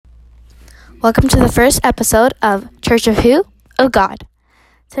Welcome to the first episode of Church of Who? Of God.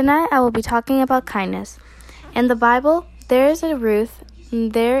 Tonight I will be talking about kindness. In the Bible, there is a verse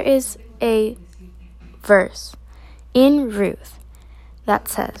in Ruth that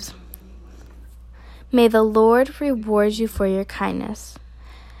says, "May the Lord reward you for your kindness."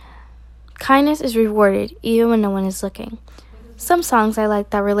 Kindness is rewarded even when no one is looking. Some songs I like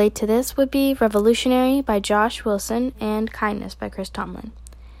that relate to this would be Revolutionary by Josh Wilson and Kindness by Chris Tomlin.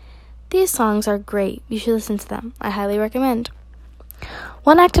 These songs are great. You should listen to them. I highly recommend.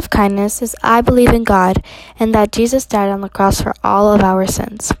 One act of kindness is I believe in God and that Jesus died on the cross for all of our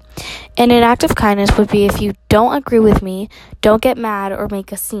sins. And an act of kindness would be if you don't agree with me, don't get mad or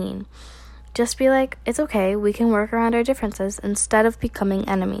make a scene. Just be like, it's okay, we can work around our differences instead of becoming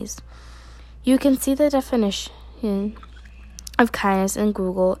enemies. You can see the definition of kindness in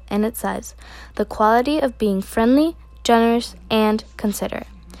Google, and it says, the quality of being friendly, generous, and considerate.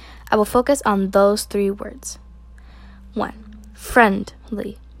 I will focus on those 3 words. 1.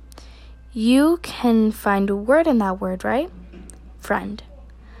 Friendly. You can find a word in that word, right? Friend.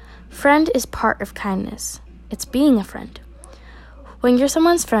 Friend is part of kindness. It's being a friend. When you're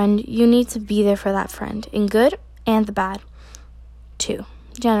someone's friend, you need to be there for that friend, in good and the bad. 2.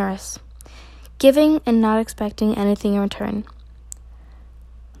 Generous. Giving and not expecting anything in return.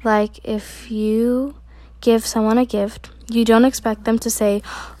 Like if you give someone a gift, you don't expect them to say,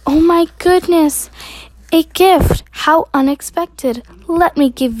 "Oh my goodness, a gift! How unexpected! Let me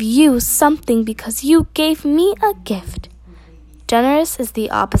give you something because you gave me a gift." Generous is the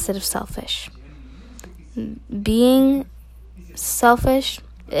opposite of selfish. Being selfish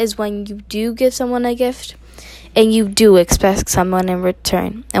is when you do give someone a gift and you do expect someone in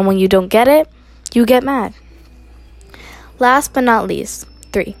return. And when you don't get it, you get mad. Last but not least,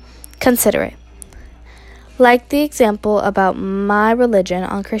 3. Considerate. Like the example about my religion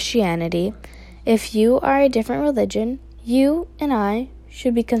on Christianity, if you are a different religion, you and I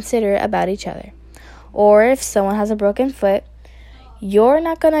should be considerate about each other. Or if someone has a broken foot, you're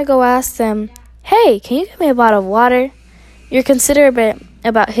not going to go ask them, "Hey, can you give me a bottle of water?" You're considerate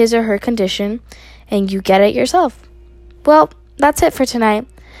about his or her condition, and you get it yourself. Well, that's it for tonight.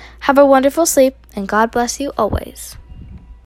 Have a wonderful sleep, and God bless you always.